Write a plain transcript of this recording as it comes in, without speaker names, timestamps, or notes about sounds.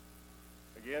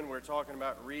Again, we're talking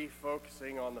about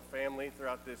refocusing on the family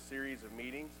throughout this series of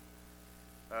meetings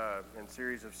and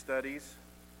series of studies.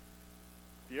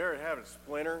 If you ever have a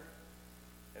splinter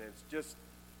and it's just,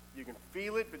 you can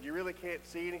feel it, but you really can't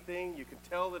see anything, you can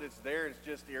tell that it's there, it's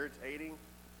just irritating,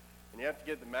 and you have to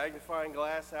get the magnifying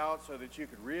glass out so that you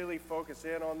could really focus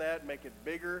in on that, make it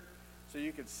bigger so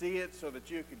you could see it, so that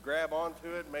you could grab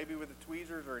onto it, maybe with the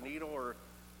tweezers or a needle or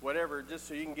whatever, just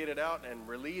so you can get it out and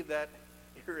relieve that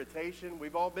irritation.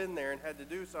 We've all been there and had to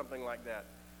do something like that.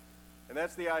 And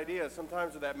that's the idea.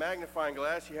 Sometimes with that magnifying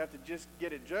glass, you have to just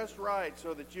get it just right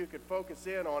so that you could focus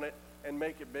in on it and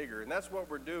make it bigger. And that's what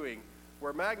we're doing.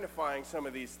 We're magnifying some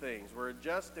of these things. We're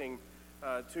adjusting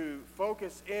to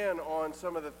focus in on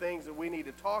some of the things that we need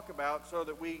to talk about so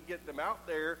that we get them out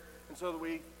there and so that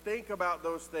we think about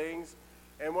those things.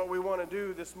 And what we want to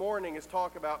do this morning is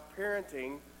talk about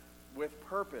parenting with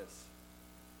purpose.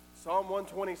 Psalm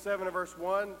 127 and verse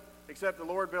 1, except the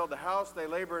Lord build the house, they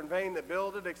labor in vain that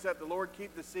build it. Except the Lord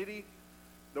keep the city,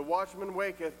 the watchman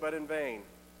waketh but in vain.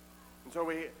 And so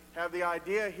we have the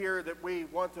idea here that we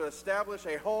want to establish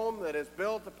a home that is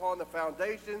built upon the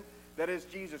foundation that is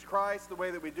Jesus Christ. The way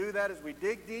that we do that is we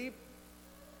dig deep,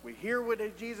 we hear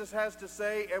what Jesus has to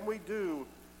say, and we do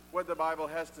what the Bible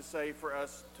has to say for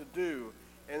us to do,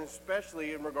 and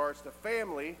especially in regards to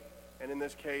family, and in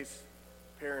this case,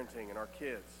 parenting and our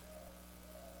kids.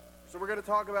 So we're going to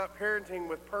talk about parenting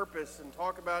with purpose and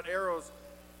talk about arrows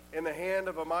in the hand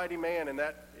of a mighty man. And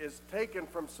that is taken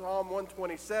from Psalm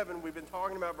 127. We've been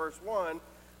talking about verse 1.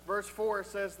 Verse 4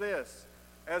 says this: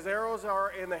 as arrows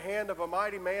are in the hand of a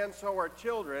mighty man, so are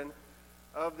children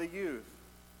of the youth.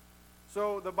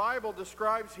 So the Bible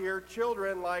describes here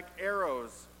children like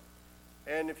arrows.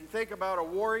 And if you think about a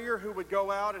warrior who would go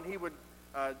out and he would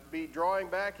be drawing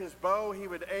back his bow, he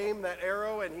would aim that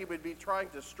arrow and he would be trying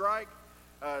to strike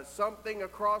something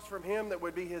across from him that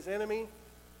would be his enemy.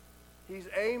 He's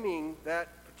aiming that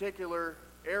particular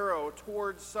arrow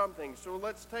towards something. So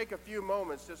let's take a few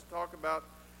moments just to talk about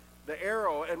the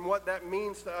arrow and what that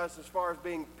means to us as far as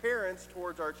being parents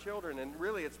towards our children. And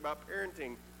really it's about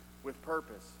parenting with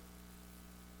purpose.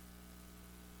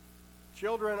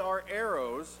 Children are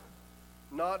arrows,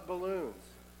 not balloons.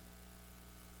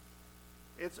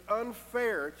 It's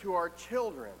unfair to our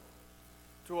children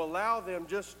to allow them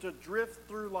just to drift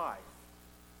through life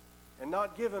and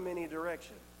not give them any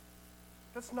direction.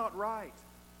 That's not right.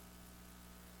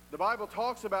 The Bible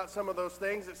talks about some of those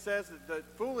things. It says that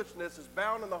foolishness is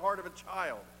bound in the heart of a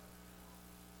child,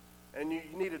 and you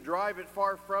need to drive it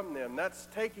far from them. That's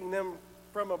taking them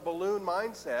from a balloon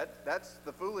mindset. That's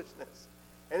the foolishness.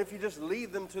 And if you just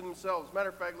leave them to themselves. Matter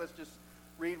of fact, let's just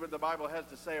read what the Bible has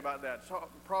to say about that.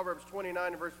 Proverbs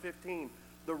 29 and verse 15.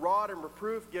 The rod and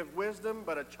reproof give wisdom,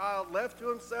 but a child left to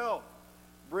himself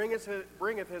bringeth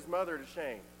his mother to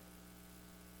shame.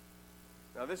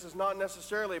 Now, this is not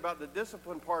necessarily about the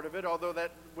discipline part of it, although that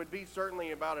would be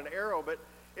certainly about an arrow, but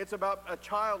it's about a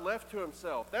child left to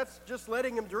himself. That's just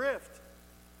letting him drift.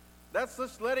 That's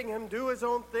just letting him do his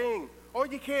own thing. Oh,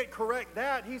 you can't correct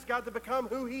that. He's got to become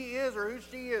who he is or who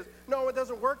she is. No, it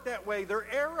doesn't work that way.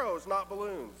 They're arrows, not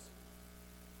balloons.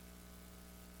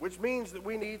 Which means that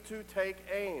we need to take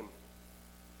aim.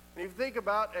 And if you think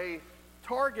about a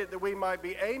target that we might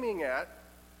be aiming at,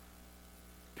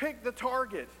 pick the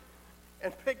target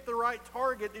and pick the right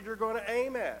target that you're going to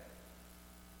aim at.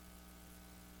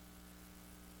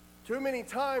 Too many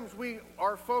times we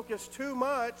are focused too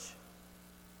much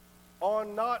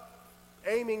on not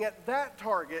aiming at that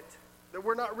target that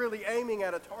we're not really aiming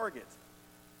at a target.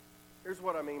 Here's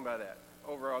what I mean by that.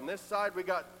 Over on this side we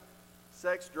got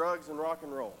sex, drugs, and rock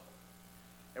and roll.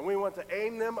 And we want to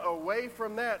aim them away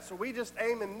from that. So we just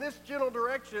aim in this general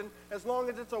direction as long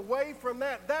as it's away from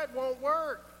that. That won't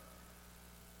work.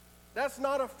 That's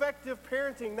not effective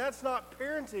parenting. That's not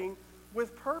parenting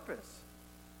with purpose.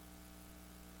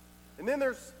 And then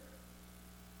there's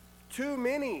too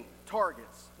many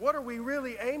targets. What are we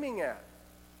really aiming at?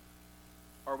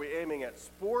 Are we aiming at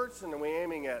sports, and are we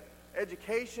aiming at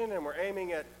education, and we're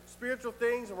aiming at spiritual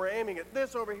things, and we're aiming at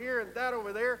this over here and that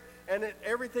over there, and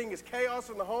everything is chaos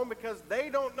in the home because they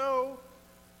don't know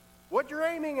what you're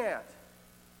aiming at?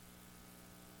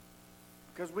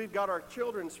 Because we've got our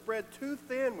children spread too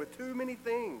thin with too many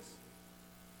things.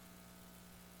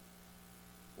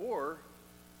 Or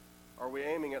are we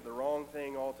aiming at the wrong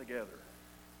thing altogether?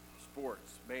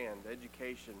 Sports, band,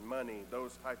 education, money,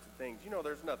 those types of things. You know,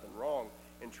 there's nothing wrong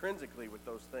intrinsically with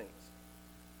those things.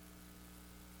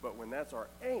 But when that's our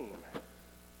aim,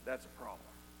 that's a problem.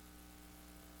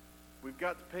 We've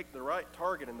got to pick the right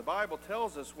target, and the Bible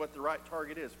tells us what the right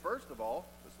target is. First of all,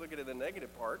 let's look at the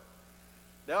negative part.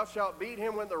 Thou shalt beat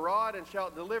him with the rod and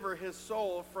shalt deliver his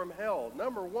soul from hell.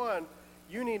 Number one,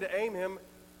 you need to aim him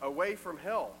away from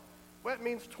hell. That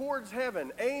means towards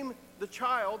heaven. Aim the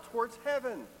child towards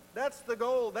heaven. That's the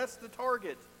goal. That's the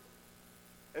target.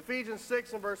 Ephesians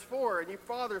 6 and verse 4, and you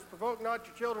fathers, provoke not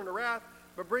your children to wrath,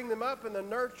 but bring them up in the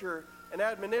nurture and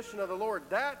admonition of the Lord.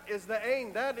 That is the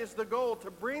aim. That is the goal,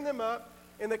 to bring them up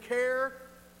in the care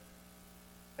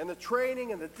and the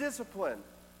training and the discipline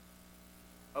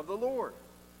of the Lord.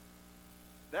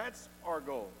 That's our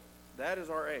goal. That is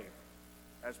our aim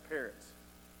as parents.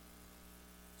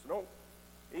 So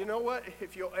you know what?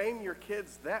 If you'll aim your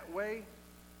kids that way,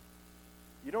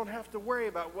 you don't have to worry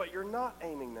about what you're not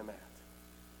aiming them at.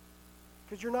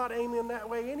 Because you're not aiming them that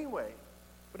way anyway.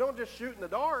 But don't just shoot in the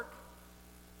dark.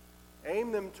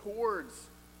 Aim them towards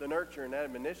the nurture and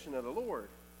admonition of the Lord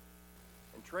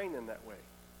and train them that way.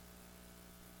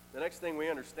 The next thing we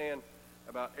understand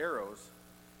about arrows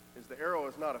is the arrow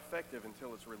is not effective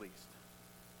until it's released.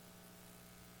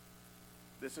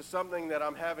 This is something that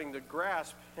I'm having to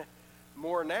grasp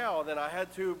more now than I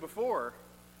had to before,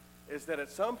 is that at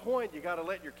some point you got to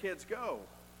let your kids go.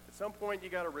 At some point you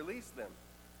got to release them.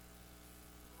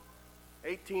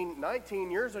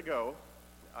 19 years ago,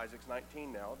 Isaac's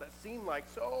 19 now, that seemed like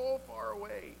so far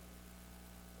away.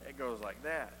 It goes like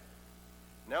that.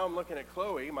 Now I'm looking at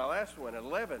Chloe, my last one, at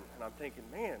 11, and I'm thinking,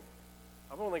 man,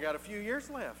 I've only got a few years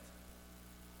left.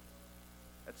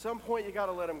 At some point you got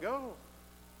to let them go.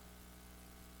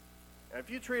 And if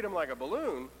you treat them like a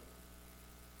balloon,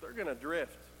 they're going to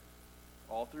drift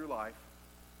all through life,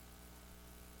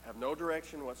 have no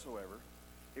direction whatsoever.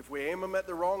 If we aim them at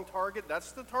the wrong target,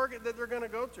 that's the target that they're going to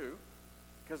go to,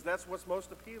 because that's what's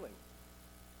most appealing.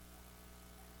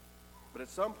 But at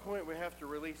some point, we have to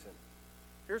release them.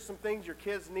 Here's some things your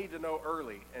kids need to know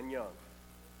early and young.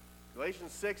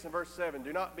 Galatians 6 and verse 7,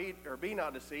 do not be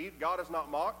not deceived. God is not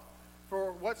mocked.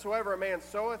 For whatsoever a man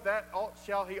soweth, that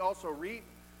shall he also reap.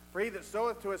 For he that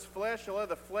soweth to his flesh shall of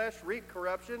the flesh reap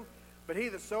corruption. But he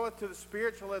that soweth to the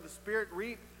Spirit shall of the Spirit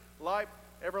reap life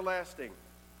everlasting.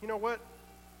 You know what?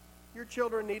 Your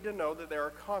children need to know that there are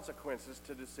consequences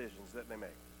to decisions that they make.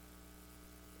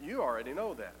 You already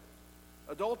know that.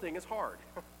 Adulting is hard.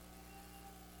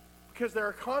 Because there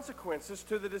are consequences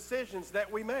to the decisions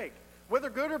that we make. Whether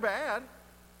good or bad,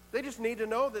 they just need to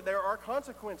know that there are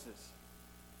consequences.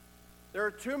 There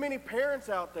are too many parents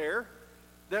out there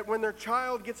that when their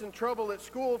child gets in trouble at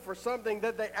school for something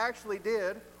that they actually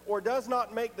did or does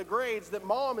not make the grades, that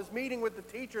mom is meeting with the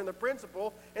teacher and the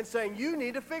principal and saying, you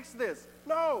need to fix this.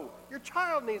 No, your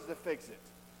child needs to fix it.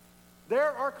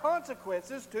 There are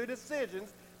consequences to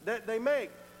decisions that they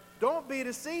make. Don't be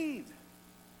deceived.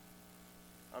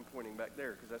 I'm pointing back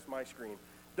there because that's my screen.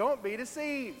 Don't be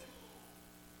deceived.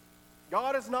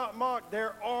 God is not mocked.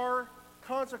 There are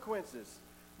consequences.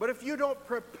 But if you don't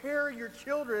prepare your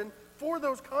children for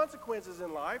those consequences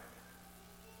in life,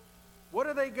 what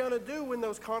are they going to do when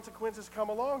those consequences come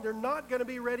along? They're not going to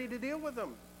be ready to deal with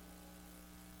them.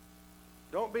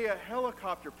 Don't be a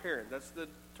helicopter parent. That's the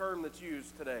term that's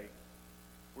used today,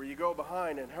 where you go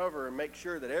behind and hover and make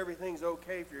sure that everything's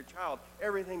okay for your child.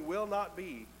 Everything will not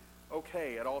be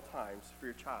okay at all times for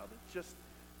your child. It's just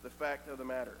the fact of the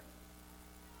matter.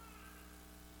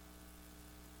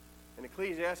 In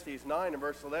Ecclesiastes 9 and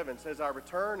verse 11 says, I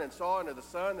returned and saw under the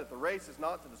sun that the race is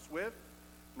not to the swift,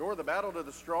 nor the battle to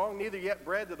the strong, neither yet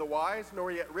bread to the wise,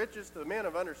 nor yet riches to the men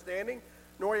of understanding,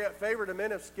 nor yet favor to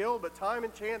men of skill, but time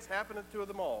and chance happeneth to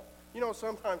them all. You know,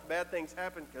 sometimes bad things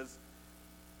happen because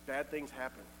bad things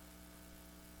happen.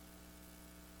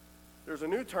 There's a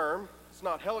new term. It's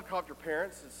not helicopter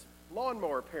parents, it's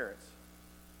lawnmower parents.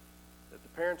 That the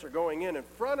parents are going in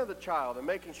front of the child and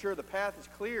making sure the path is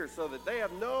clear so that they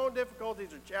have no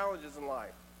difficulties or challenges in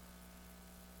life.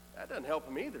 That doesn't help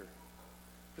them either,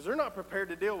 because they're not prepared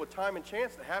to deal with time and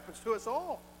chance that happens to us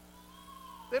all.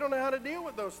 They don't know how to deal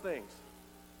with those things.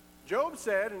 Job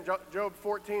said in Job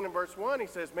 14 and verse 1, he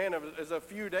says, man is a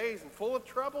few days and full of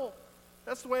trouble.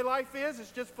 That's the way life is.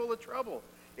 It's just full of trouble.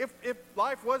 If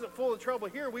life wasn't full of trouble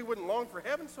here, we wouldn't long for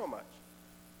heaven so much.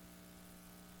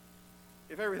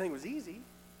 If everything was easy.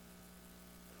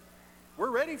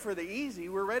 We're ready for the easy.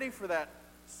 We're ready for that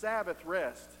Sabbath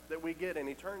rest that we get in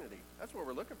eternity. That's what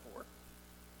we're looking for.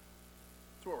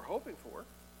 That's what we're hoping for.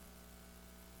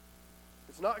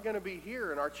 It's not going to be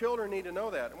here, and our children need to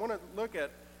know that. I want to look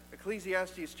at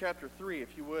Ecclesiastes chapter 3,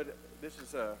 if you would. This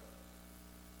is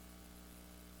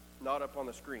not up on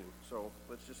the screen, so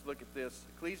let's just look at this.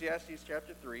 Ecclesiastes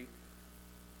chapter 3,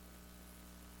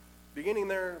 beginning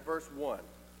there in verse 1.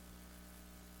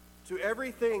 To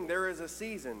everything there is a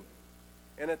season,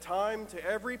 and a time to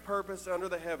every purpose under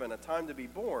the heaven, a time to be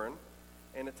born,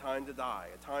 and a time to die,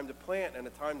 a time to plant and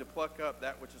a time to pluck up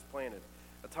that which is planted,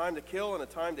 a time to kill and a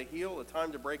time to heal, a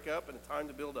time to break up and a time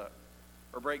to build up,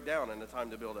 or break down and a time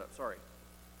to build up,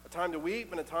 a time to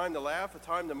weep and a time to laugh, a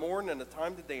time to mourn and a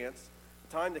time to dance,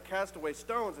 a time to cast away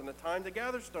stones and a time to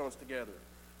gather stones together,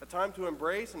 a time to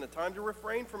embrace and a time to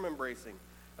refrain from embracing,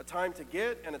 a time to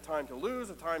get and a time to lose,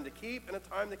 a time to keep and a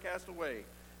time to cast away,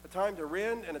 a time to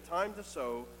rend and a time to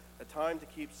sow, a time to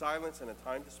keep silence and a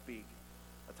time to speak,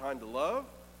 a time to love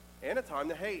and a time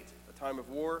to hate, a time of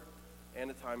war and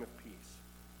a time of peace.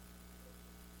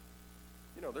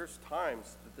 You know, there's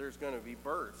times that there's going to be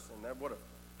births, and what a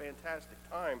fantastic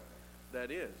time that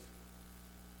is.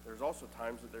 There's also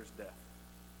times that there's death.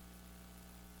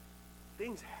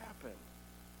 Things happen,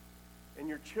 and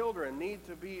your children need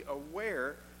to be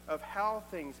aware of how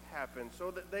things happen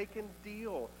so that they can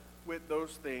deal with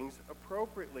those things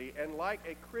appropriately. And like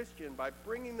a Christian, by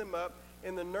bringing them up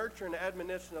in the nurture and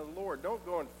admonition of the Lord, don't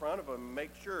go in front of them and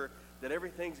make sure that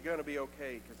everything's going to be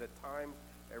okay, because at times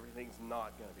everything's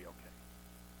not going to be okay.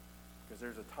 Because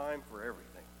there's a time for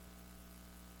everything.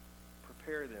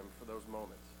 Prepare them for those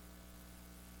moments.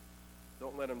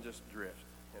 Don't let them just drift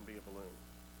and be a balloon.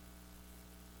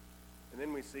 And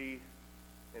then we see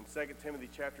in 2 Timothy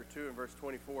chapter 2 and verse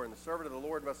 24, "And the servant of the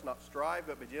Lord must not strive,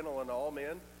 but be gentle unto all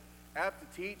men, apt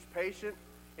to teach, patient,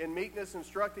 in meekness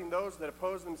instructing those that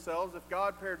oppose themselves, if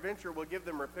God peradventure will give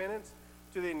them repentance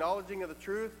to the acknowledging of the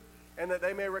truth, and that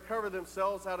they may recover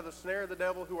themselves out of the snare of the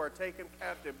devil, who are taken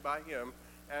captive by him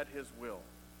at his will."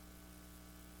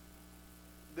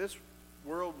 This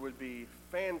world would be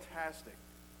fantastic.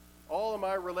 All of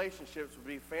my relationships would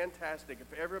be fantastic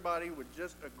if everybody would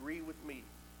just agree with me.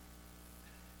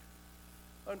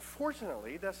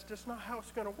 Unfortunately, that's just not how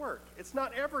it's going to work. It's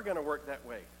not ever going to work that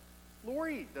way.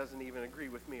 Lori doesn't even agree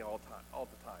with me all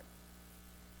the time.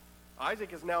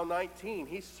 Isaac is now 19.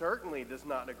 He certainly does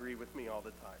not agree with me all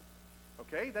the time.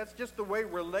 Okay? That's just the way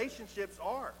relationships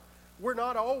are. We're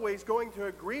not always going to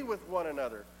agree with one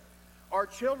another. Our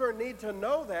children need to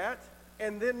know that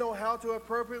and then know how to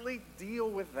appropriately deal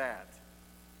with that.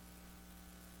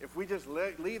 If we just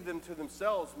leave them to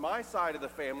themselves, my side of the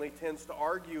family tends to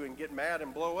argue and get mad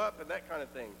and blow up and that kind of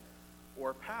thing.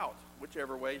 Or pout,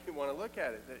 whichever way you want to look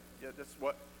at it. That's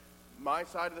what my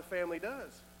side of the family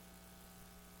does.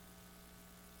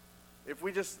 If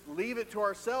we just leave it to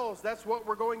ourselves, that's what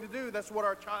we're going to do. That's what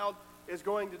our child is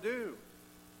going to do.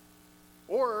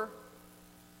 Or,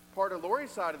 part of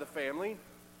Lori's side of the family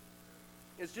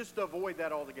is just to avoid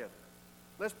that altogether.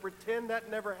 Let's pretend that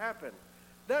never happened.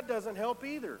 That doesn't help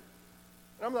either.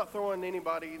 And I'm not throwing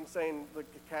anybody and saying, look,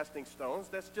 casting stones.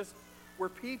 That's just, we're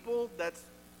people. That's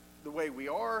the way we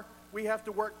are. We have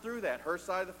to work through that. Her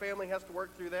side of the family has to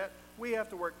work through that. We have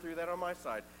to work through that on my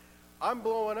side. I'm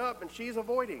blowing up and she's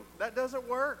avoiding. That doesn't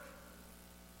work.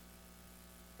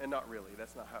 And not really.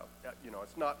 That's not how,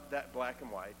 it's not that black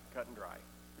and white, cut and dry.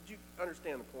 But you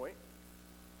understand the point.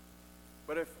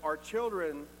 But if our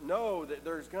children know that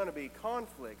there's going to be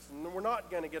conflicts and we're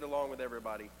not going to get along with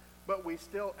everybody, but we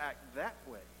still act that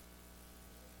way,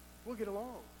 we'll get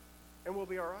along and we'll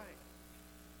be all right.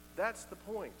 That's the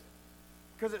point.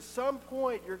 Because at some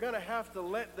point, you're going to have to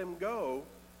let them go.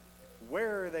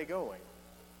 Where are they going?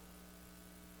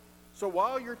 So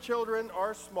while your children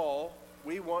are small,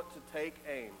 we want to take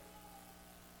aim.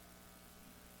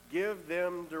 Give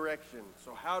them direction.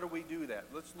 So how do we do that?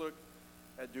 Let's look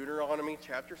at Deuteronomy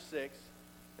chapter 6,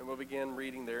 and we'll begin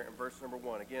reading there in verse number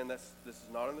 1. Again, this is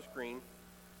not on the screen,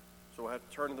 so we'll have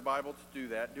to turn to the Bible to do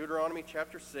that. Deuteronomy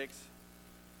chapter 6,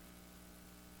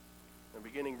 and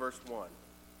beginning verse 1.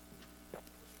 It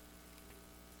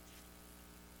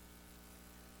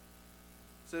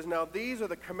says, "Now these are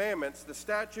the commandments, the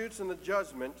statutes, and the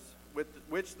judgments with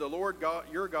which the Lord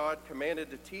God, your God commanded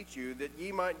to teach you, that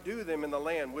ye might do them in the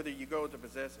land whither you go to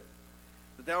possess it.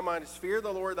 That thou mightest fear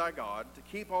the Lord thy God, to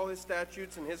keep all his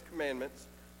statutes and his commandments,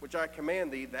 which I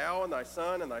command thee, thou and thy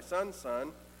son and thy son's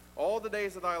son, all the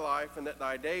days of thy life, and that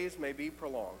thy days may be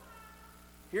prolonged.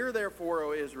 Hear therefore,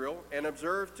 O Israel, and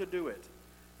observe to do it,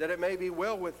 that it may be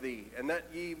well with thee, and that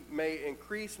ye may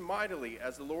increase mightily,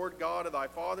 as the Lord God of thy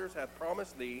fathers hath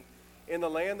promised thee, in the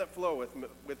land that floweth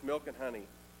with milk and honey.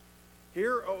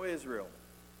 Hear, O Israel,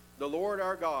 the Lord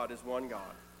our God is one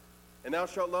God. And thou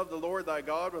shalt love the Lord thy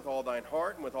God with all thine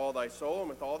heart, and with all thy soul, and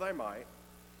with all thy might.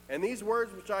 And these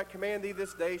words which I command thee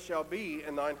this day shall be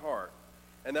in thine heart.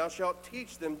 And thou shalt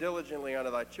teach them diligently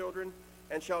unto thy children,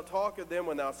 and shalt talk of them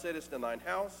when thou sittest in thine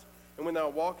house, and when thou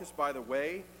walkest by the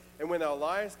way, and when thou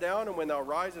liest down, and when thou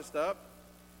risest up.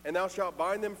 And thou shalt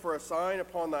bind them for a sign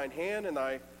upon thine hand,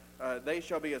 and they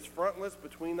shall be as frontlets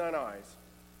between thine eyes.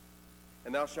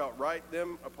 and thou shalt write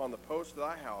them upon the posts of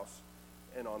thy house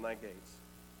and on thy gates.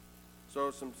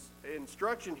 So some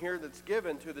instruction here that's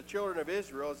given to the children of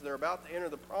Israel as they're about to enter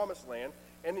the promised land,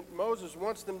 and Moses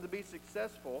wants them to be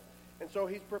successful, and so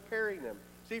he's preparing them.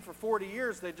 See, for 40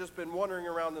 years they've just been wandering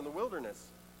around in the wilderness,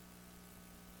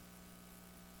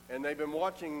 and they've been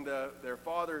watching their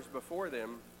fathers before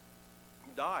them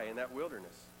die in that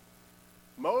wilderness.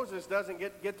 Moses doesn't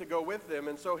get to go with them,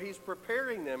 and so he's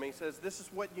preparing them. He says, this is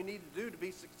what you need to do to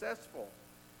be successful.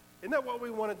 Isn't that what we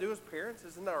want to do as parents?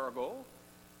 Isn't that our goal?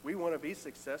 We want to be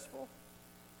successful.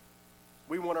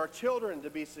 We want our children to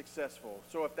be successful.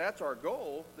 So if that's our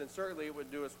goal, then certainly it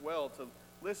would do us well to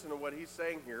listen to what he's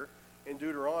saying here in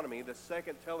Deuteronomy, the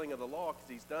second telling of the law, because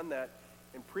he's done that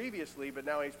previously, but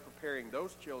now he's preparing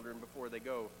those children before they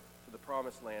go to the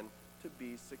promised land to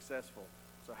be successful.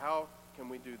 So how can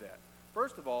we do that?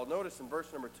 First of all, notice in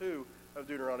verse number 2 of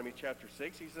Deuteronomy chapter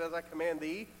 6, he says, I command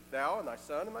thee, thou, and thy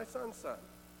son, and thy son's son.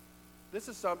 This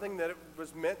is something that it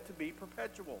was meant to be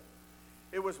perpetual.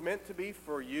 It was meant to be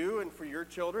for you and for your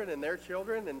children and their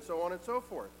children and so on and so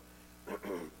forth.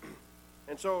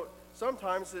 And so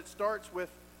sometimes it starts with,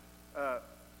 well,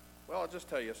 I'll just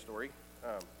tell you a story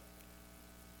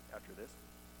after this.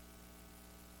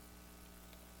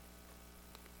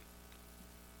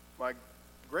 My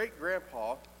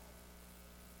great-grandpa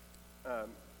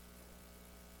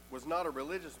was not a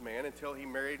religious man until he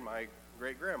married my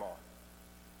great-grandma.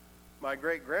 My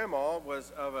great-grandma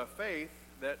was of a faith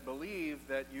that believed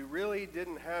that you really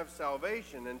didn't have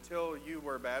salvation until you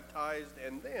were baptized,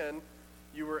 and then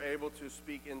you were able to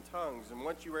speak in tongues. And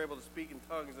once you were able to speak in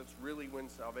tongues, that's really when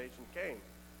salvation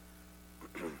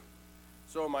came.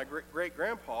 So my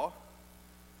great-grandpa,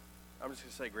 I'm just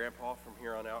going to say grandpa from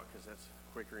here on out because that's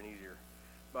quicker and easier.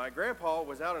 My grandpa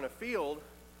was out in a field,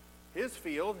 his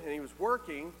field, and he was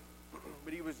working,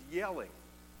 but he was yelling.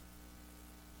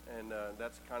 And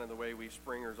that's kind of the way we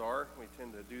Springers are. We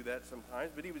tend to do that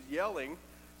sometimes. But he was yelling,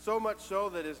 so much so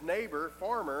that his neighbor,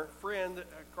 farmer, friend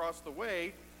across the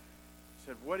way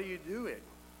said, what are you doing?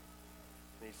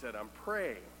 And he said, I'm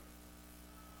praying.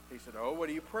 He said, oh, what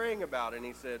are you praying about? And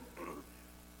he said,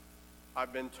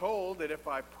 I've been told that if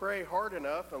I pray hard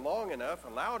enough and long enough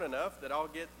and loud enough that I'll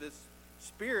get this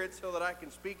spirit so that I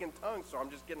can speak in tongues. So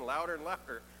I'm just getting louder and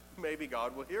louder. Maybe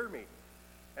God will hear me.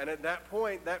 And at that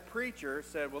point, that preacher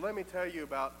said, well, let me tell you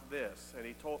about this. And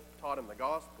he taught him the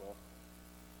gospel.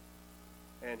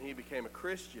 And he became a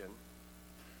Christian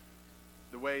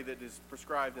the way that is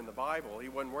prescribed in the Bible. He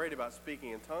wasn't worried about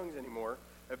speaking in tongues anymore.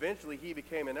 Eventually, he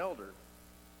became an elder.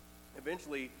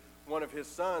 Eventually, one of his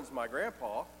sons, my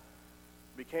grandpa,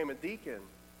 became a deacon.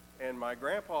 And my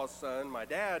grandpa's son, my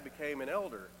dad, became an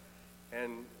elder.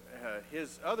 And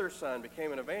his other son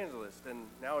became an evangelist, and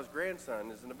now his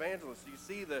grandson is an evangelist. You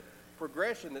see the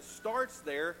progression that starts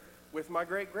there with my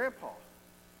great-grandpa.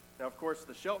 Now, of course,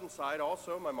 the Shelton side,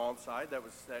 also my mom's side, that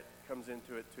comes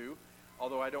into it too,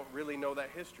 although I don't really know that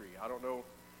history. I don't know,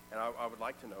 and I would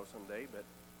like to know someday,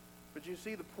 but you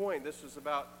see the point. This was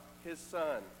about his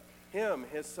son,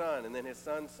 his son, and then his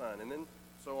son's son, and then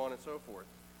so on and so forth.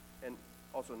 And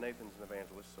also Nathan's an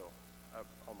evangelist, so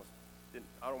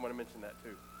I don't want to mention that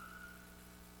too.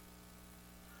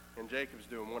 And Jacob's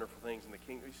doing wonderful things in the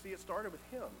kingdom. You see, it started with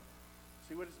him.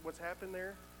 See what's happened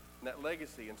there? And that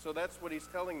legacy. And so that's what he's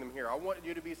telling them here. I want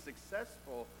you to be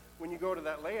successful when you go to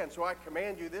that land. So I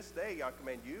command you this day, I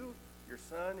command you, your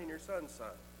son, and your son's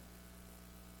son.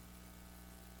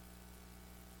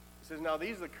 He says, now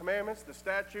these are the commandments, the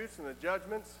statutes, and the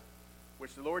judgments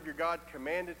which the Lord your God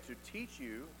commanded to teach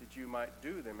you, that you might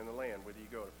do them in the land whither you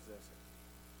go to possess it.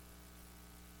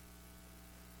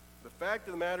 The fact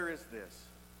of the matter is this.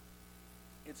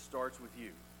 It starts with you.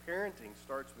 Parenting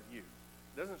starts with you.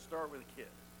 It doesn't start with a kid.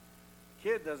 The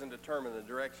kid doesn't determine the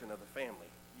direction of the family.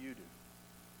 You do.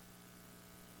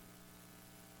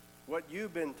 What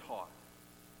you've been taught,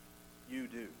 you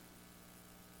do.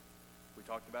 We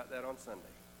talked about that on Sunday.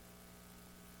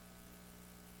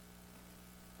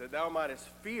 That thou mightest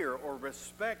fear or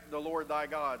respect the Lord thy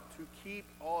God, to keep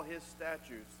all his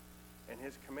statutes and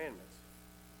his commandments.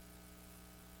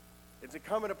 It's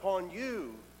incumbent upon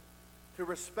you to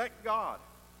respect God,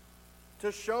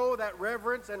 to show that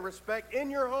reverence and respect in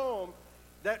your home,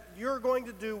 that you're going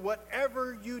to do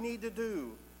whatever you need to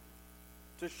do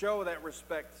to show that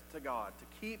respect to God, to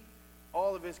keep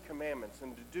all of his commandments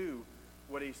and to do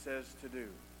what he says to do.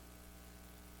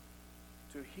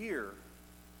 To hear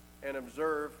and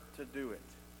observe to do it.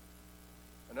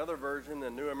 Another version, the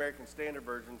New American Standard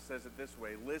Version, says it this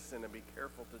way: listen and be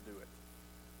careful to do it.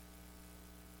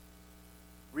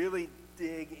 Really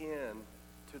dig in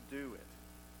to do it.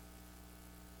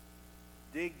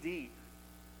 Dig deep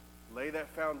Lay that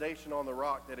foundation on the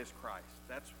rock that is Christ.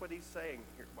 That's what he's saying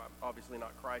here. Well, obviously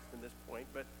not Christ in this point,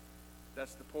 but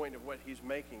that's the point of what he's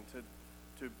making,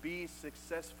 to be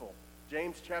successful.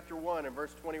 James chapter 1 and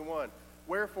verse 21.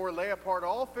 Wherefore lay apart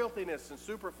all filthiness and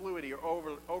superfluity or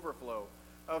overflow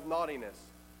of naughtiness.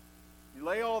 You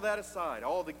lay all that aside,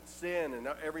 all the sin and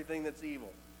everything that's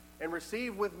evil. And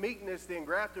receive with meekness the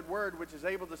engrafted word which is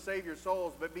able to save your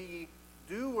souls. But be ye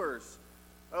doers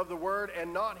of the word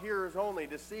and not hearers only,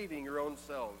 deceiving your own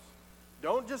selves.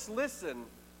 Don't just listen,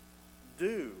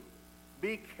 do.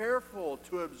 Be careful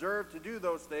to observe to do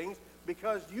those things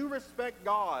because you respect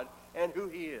God and who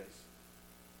he is.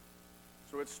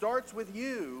 So it starts with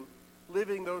you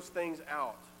living those things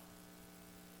out.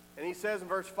 And he says in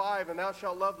verse 5, and thou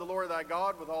shalt love the Lord thy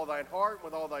God with all thine heart,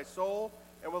 with all thy soul,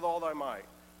 and with all thy might.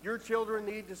 Your children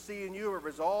need to see in you a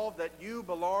resolve that you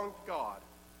belong to God.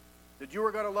 That you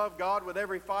are going to love God with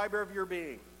every fiber of your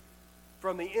being.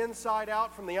 From the inside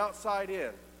out, from the outside in.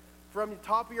 From the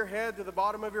top of your head to the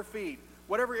bottom of your feet.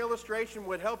 Whatever illustration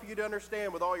would help you to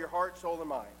understand with all your heart, soul, and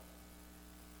mind.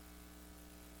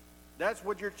 That's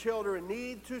what your children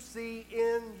need to see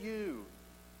in you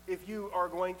if you are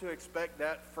going to expect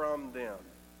that from them.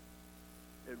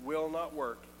 It will not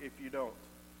work if you don't.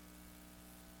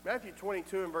 Matthew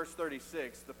 22 and verse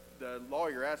 36, the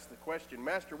lawyer asked the question,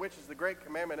 Master, which is the great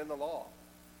commandment in the law?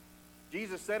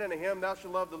 Jesus said unto him, Thou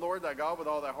shalt love the Lord thy God with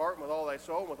all thy heart, and with all thy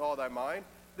soul, and with all thy mind.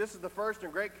 This is the first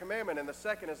and great commandment, and the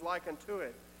second is like unto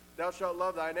it. Thou shalt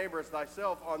love thy neighbor as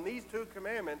thyself. On these two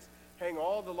commandments hang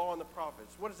all the law and the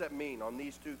prophets. What does that mean, on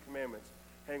these two commandments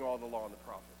hang all the law and the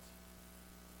prophets?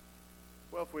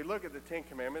 Well, if we look at the Ten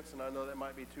Commandments, and I know that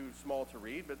might be too small to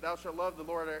read, but thou shalt love the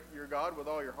Lord your God with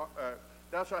all your heart.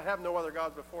 Thou shalt have no other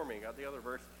gods before me. Got the other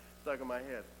verse stuck in my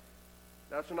head.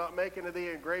 Thou shalt not make unto thee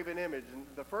a graven image. And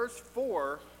the first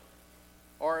four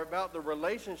are about the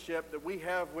relationship that we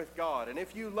have with God. And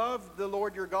if you love the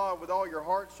Lord your God with all your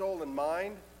heart, soul, and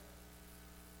mind,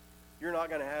 you're not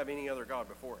going to have any other God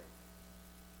before him.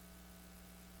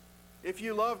 If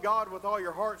you love God with all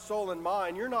your heart, soul, and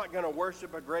mind, you're not going to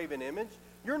worship a graven image.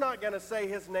 You're not going to say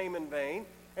his name in vain.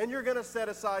 And you're going to set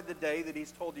aside the day that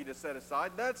he's told you to set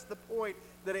aside. That's the point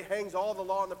that it hangs all the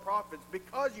law and the prophets.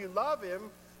 Because you love him,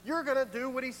 you're going to do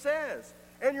what he says.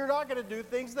 And you're not going to do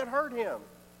things that hurt him.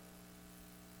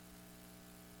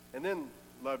 And then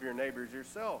love your neighbors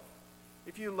yourself.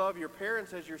 If you love your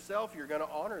parents as yourself, you're going to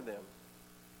honor them.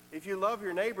 If you love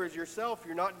your neighbors yourself,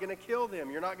 you're not going to kill them.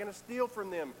 You're not going to steal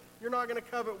from them. You're not going to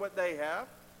covet what they have.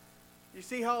 You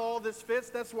see how all this fits?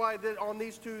 That's why on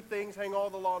these two things hang all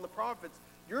the law and the prophets.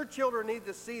 Your children need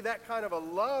to see that kind of a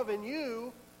love in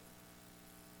you,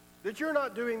 that you're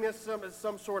not doing this as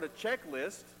some sort of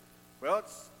checklist. Well,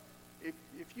 if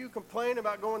you complain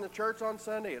about going to church on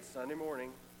Sunday, it's Sunday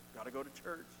morning. Got to go to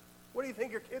church. What do you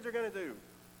think your kids are going to do?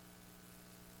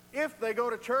 If they go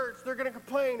to church, they're going to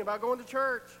complain about going to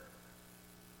church.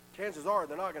 Chances are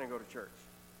they're not going to go to church.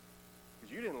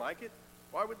 Because you didn't like it.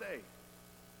 Why would they?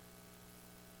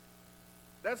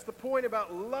 That's the point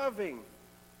about loving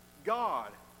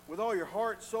God with all your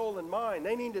heart, soul, and mind.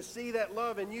 They need to see that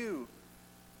love in you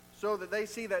so that they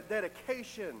see that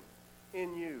dedication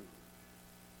in you.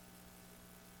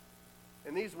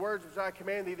 And these words which I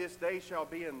command thee this day shall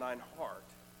be in thine heart.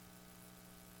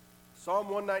 Psalm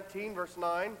 119, verse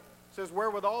 9 says,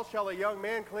 Wherewithal shall a young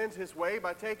man cleanse his way?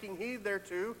 By taking heed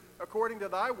thereto, according to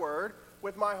thy word.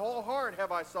 With my whole heart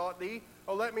have I sought thee.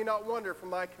 O let me not wander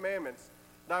from thy commandments.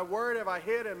 Thy word have I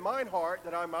hid in mine heart,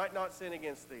 that I might not sin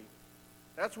against thee.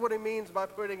 That's what it means by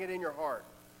putting it in your heart.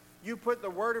 You put the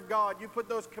word of God, you put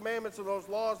those commandments and those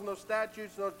laws and those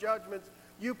statutes and those judgments,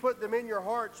 you put them in your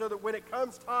heart so that when it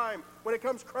comes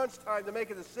crunch time to make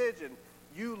a decision,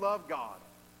 you love God.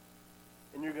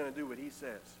 And you're going to do what he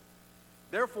says.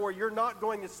 Therefore, you're not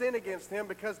going to sin against him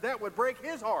because that would break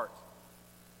his heart.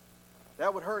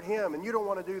 That would hurt him, and you don't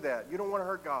want to do that. You don't want to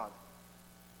hurt God.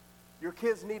 Your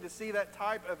kids need to see that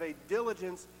type of a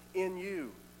diligence in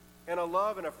you and a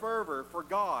love and a fervor for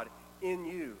God in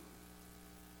you.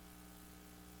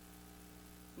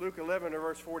 Luke 11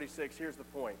 verse 46, here's the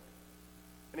point.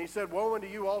 And he said, Woe unto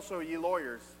you also, ye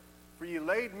lawyers, for ye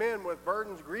laid men with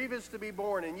burdens grievous to be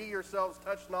borne, and ye yourselves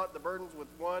touch not the burdens with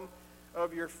one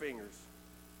of your fingers.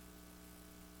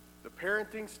 The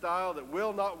parenting style that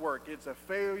will not work, it's a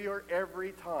failure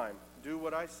every time. Do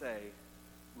what I say,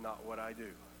 not what I do.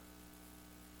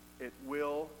 It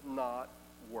will not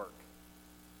work.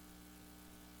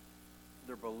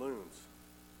 They're balloons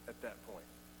at that point.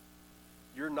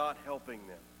 You're not helping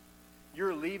them.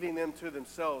 You're leaving them to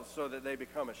themselves so that they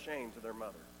become ashamed to their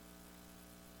mother.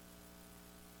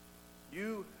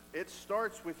 You It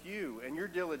starts with you and your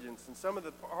diligence. And some of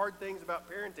the hard things about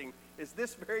parenting is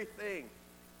this very thing.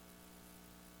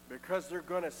 Because they're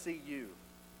going to see you.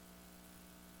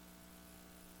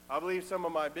 I believe some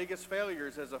of my biggest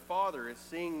failures as a father is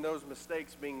seeing those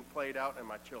mistakes being played out in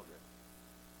my children.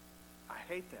 I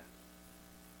hate that.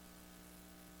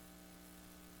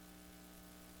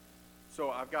 So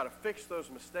I've got to fix those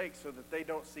mistakes so that they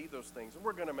don't see those things. And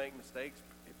we're going to make mistakes.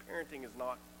 Parenting is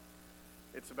not,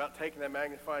 it's about taking that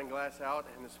magnifying glass out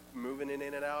and just moving it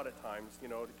in and out at times, to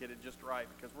get it just right,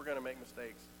 because we're going to make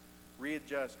mistakes.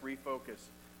 Readjust, refocus,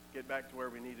 get back to where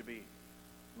we need to be.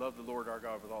 Love the Lord our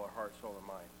God with all our heart, soul, and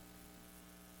mind.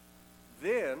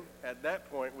 Then, at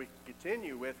that point, we can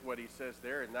continue with what he says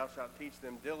there, and thou shalt teach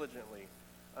them diligently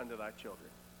unto thy children.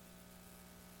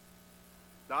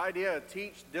 The idea of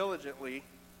teach diligently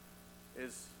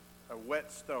is a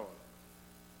whetstone.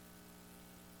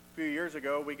 A few years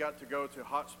ago, we got to go to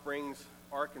Hot Springs,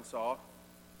 Arkansas.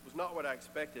 It was not what I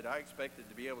expected. I expected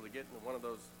to be able to get into one of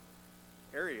those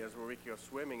areas where we could go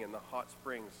swimming in the hot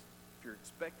springs. If you're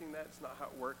expecting that, it's not how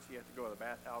it works. You have to go to the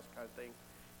bathhouse kind of thing.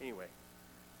 Anyway,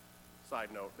 side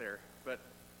note there. But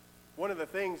one of the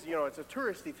things, it's a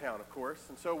touristy town, of course,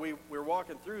 and so we're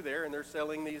walking through there, and they're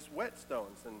selling these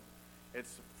whetstones, and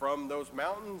it's from those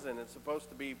mountains, and it's supposed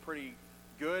to be pretty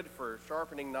good for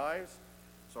sharpening knives.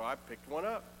 So I picked one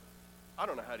up. I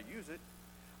don't know how to use it.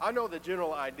 I know the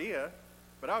general idea,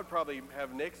 but I would probably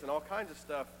have nicks and all kinds of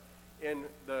stuff in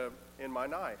my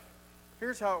knife.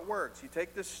 Here's how it works. You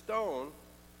take this stone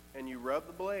and you rub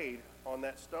the blade on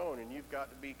that stone, and you've got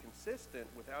to be consistent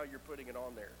with how you're putting it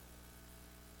on there.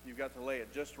 You've got to lay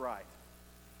it just right.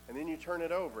 And then you turn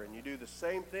it over and you do the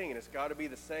same thing, and it's got to be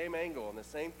the same angle and the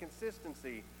same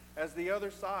consistency as the other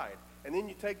side. And then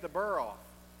you take the burr off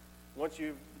once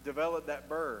you've developed that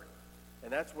burr,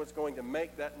 and that's what's going to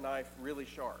make that knife really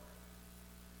sharp.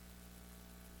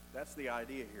 That's the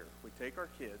idea here. We take our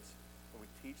kids and we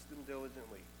teach them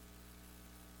diligently.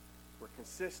 We're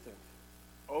consistent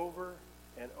over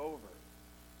and over.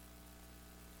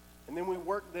 And then we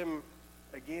work them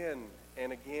again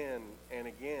and again and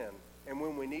again. And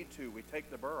when we need to, we take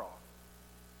the burr off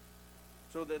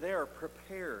so that they are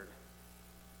prepared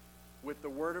with the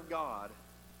Word of God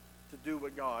to do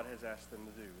what God has asked them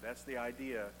to do. That's the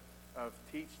idea of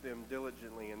teach them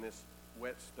diligently in this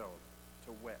whetstone,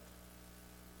 to whet.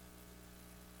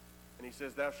 And he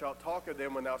says, thou shalt talk of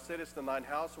them when thou sittest in thine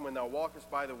house, and when thou walkest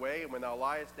by the way, and when thou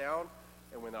liest down,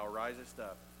 and when thou risest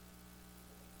up.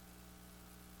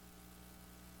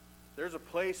 There's a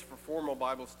place for formal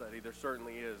Bible study. There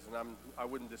certainly is, and I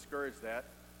wouldn't discourage that.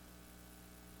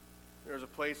 There's a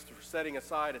place for setting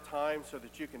aside a time so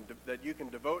that you can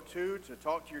devote to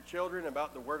talk to your children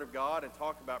about the Word of God and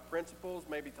talk about principles,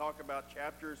 maybe talk about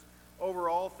chapters,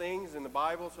 overall things in the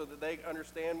Bible so that they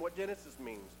understand what Genesis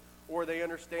means, or they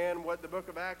understand what the book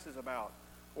of Acts is about,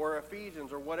 or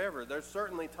Ephesians, or whatever. There's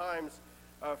certainly times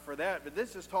for that, but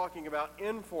this is talking about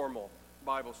informal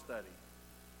Bible study.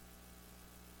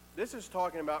 This is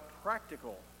talking about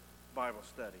practical Bible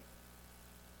study.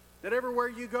 That everywhere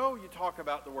you go, you talk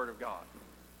about the Word of God.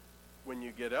 When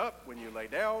you get up, when you lay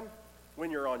down,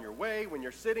 when you're on your way, when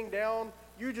you're sitting down,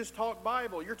 you just talk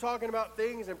Bible. You're talking about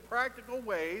things in practical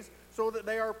ways so that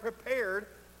they are prepared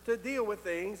to deal with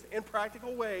things in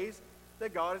practical ways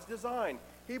that God has designed.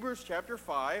 Hebrews chapter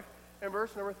 5 and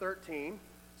verse number 13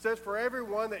 says, for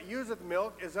everyone that useth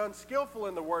milk is unskillful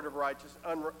in the word of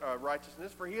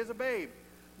righteousness, for he is a babe.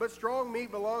 But strong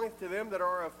meat belongeth to them that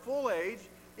are of full age,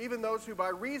 even those who by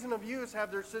reason of use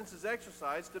have their senses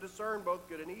exercised to discern both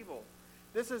good and evil.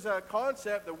 This is a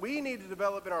concept that we need to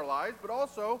develop in our lives, but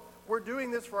also we're doing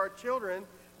this for our children,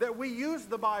 that we use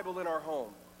the Bible in our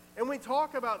home. And we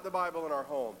talk about the Bible in our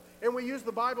home. And we use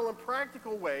the Bible in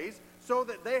practical ways so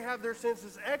that they have their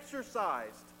senses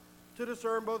exercised to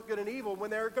discern both good and evil when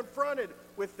they are confronted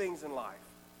with things in life.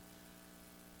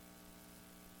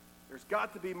 There's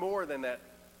got to be more than that.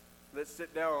 Let's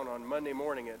sit down on Monday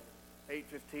morning at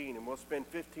 8:15 and we'll spend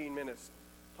 15 minutes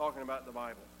talking about the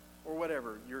Bible or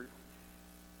whatever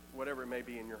it may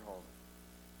be in your home.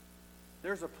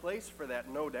 There's a place for that,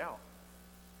 no doubt.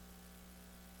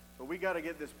 But we got to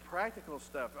get this practical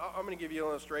stuff. I'm going to give you an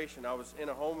illustration. I was in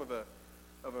a home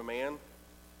of a man,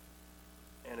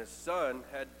 and his son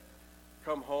had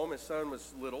come home. His son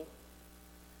was little,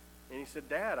 and he said,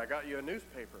 Dad, I got you a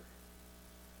newspaper.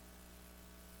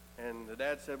 And the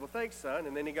dad said, well, thanks, son.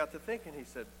 And then he got to thinking. He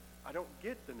said, I don't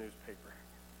get the newspaper.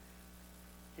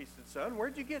 He said, son,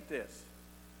 where'd you get this?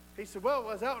 He said, well, it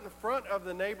was out in front of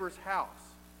the neighbor's house.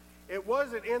 It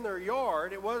wasn't in their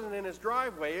yard. It wasn't in his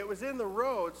driveway. It was in the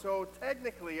road. So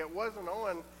technically it wasn't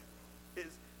on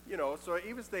So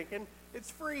he was thinking,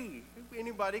 it's free.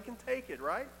 Anybody can take it,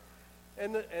 right?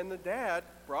 And the dad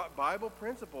brought Bible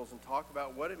principles and talked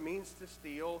about what it means to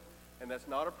steal, and that's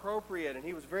not appropriate. And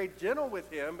he was very gentle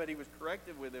with him, but he was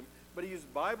corrective with him. But he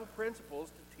used Bible principles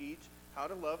to teach how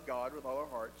to love God with all our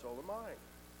heart, soul, and mind.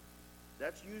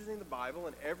 That's using the Bible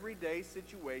in everyday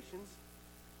situations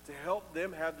to help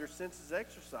them have their senses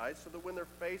exercised so that when they're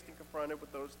faced and confronted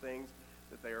with those things,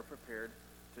 that they are prepared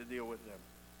to deal with them.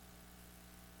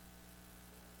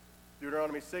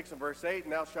 Deuteronomy 6 and verse 8,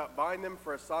 and thou shalt bind them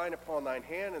for a sign upon thine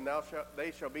hand, and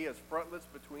they shall be as frontlets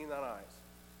between thine eyes.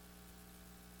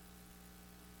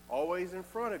 Always in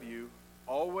front of you,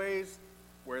 always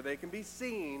where they can be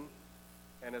seen,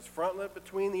 and as frontlet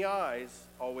between the eyes,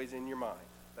 always in your mind.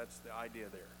 That's the idea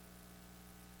there.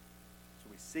 So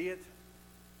we see it,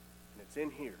 and it's in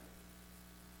here,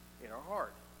 in our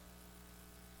heart.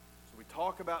 So we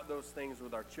talk about those things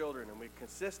with our children, and we're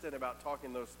consistent about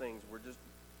talking those things. We're just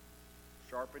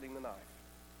sharpening the knife.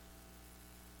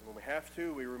 And when we have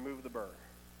to, we remove the burr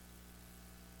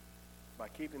by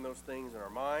keeping those things in our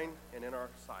mind and in our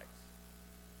sights.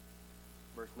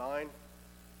 Verse 9,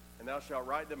 and thou shalt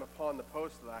write them upon the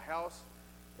posts of thy house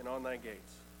and on thy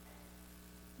gates.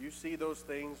 You see those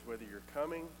things whether you're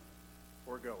coming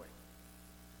or going.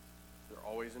 They're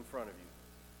always in front of you.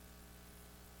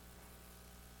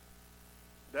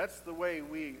 That's the way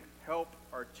we help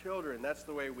our children. That's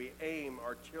the way we aim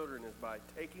our children, is by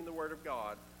taking the Word of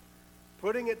God,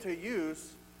 putting it to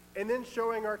use, and then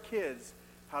showing our kids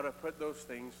how to put those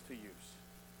things to use.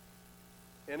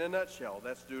 In a nutshell,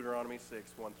 that's Deuteronomy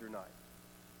 6, 1 through 9.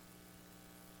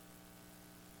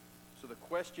 So the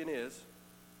question is,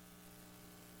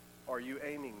 are you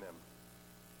aiming them?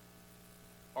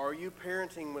 Are you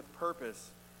parenting with purpose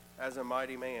as a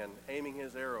mighty man, aiming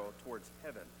his arrow towards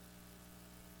heaven?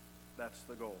 That's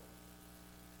the goal.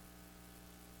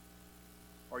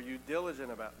 Are you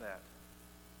diligent about that?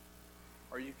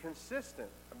 Are you consistent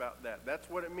about that? That's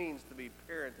what it means to be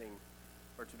parenting,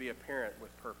 or to be a parent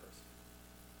with purpose.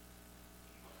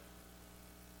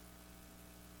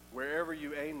 Wherever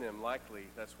you aim them, likely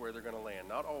that's where they're going to land.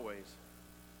 Not always.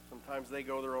 Sometimes they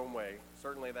go their own way.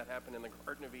 Certainly that happened in the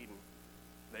Garden of Eden.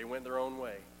 They went their own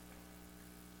way.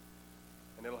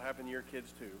 And it'll happen to your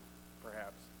kids too,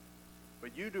 perhaps.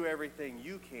 But you do everything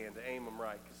you can to aim them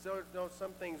right. Because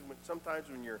sometimes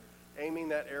when you're aiming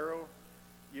that arrow,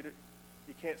 you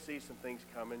can't see some things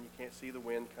coming. You can't see the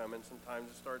wind coming. Sometimes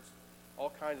it starts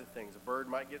all kinds of things. A bird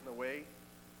might get in the way.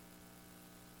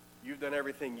 You've done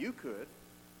everything you could.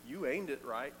 You aimed it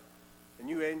right, and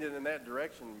you aimed it in that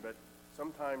direction, but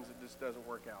sometimes it just doesn't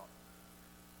work out.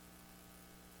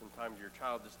 Sometimes your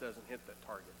child just doesn't hit that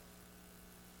target.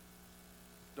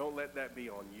 Don't let that be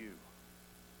on you.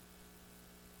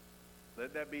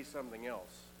 Let that be something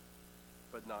else,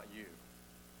 but not you.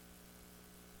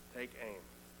 Take aim.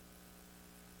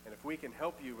 And if we can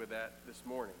help you with that this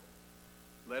morning,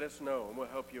 let us know, and we'll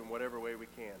help you in whatever way we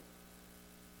can.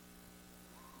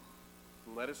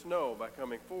 And let us know by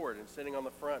coming forward and sitting on the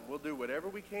front. We'll do whatever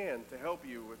we can to help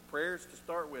you with prayers to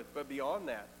start with, but beyond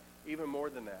that, even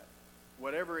more than that,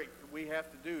 whatever we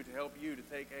have to do to help you to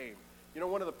take aim. You know,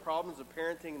 one of the problems of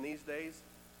parenting in these days,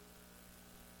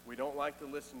 we don't like to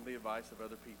listen to the advice of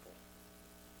other people.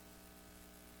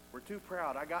 We're too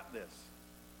proud. I got this.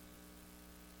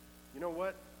 You know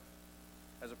what?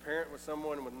 As a parent with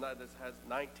someone that has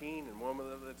 19 and one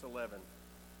that's 11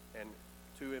 and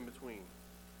two in between,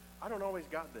 I don't always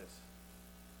got this.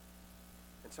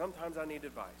 And sometimes I need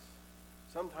advice.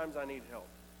 Sometimes I need help.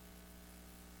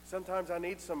 Sometimes I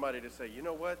need somebody to say, you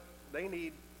know what? They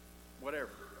need whatever.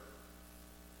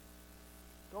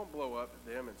 Don't blow up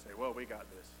at them and say, well, we got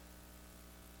this.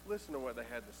 Listen to what they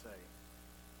had to say.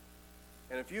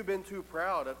 And if you've been too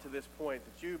proud up to this point,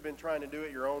 that you've been trying to do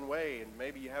it your own way, and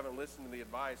maybe you haven't listened to the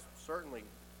advice, certainly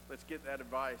let's get that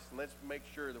advice, and let's make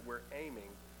sure that we're aiming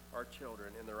our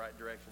children in the right direction.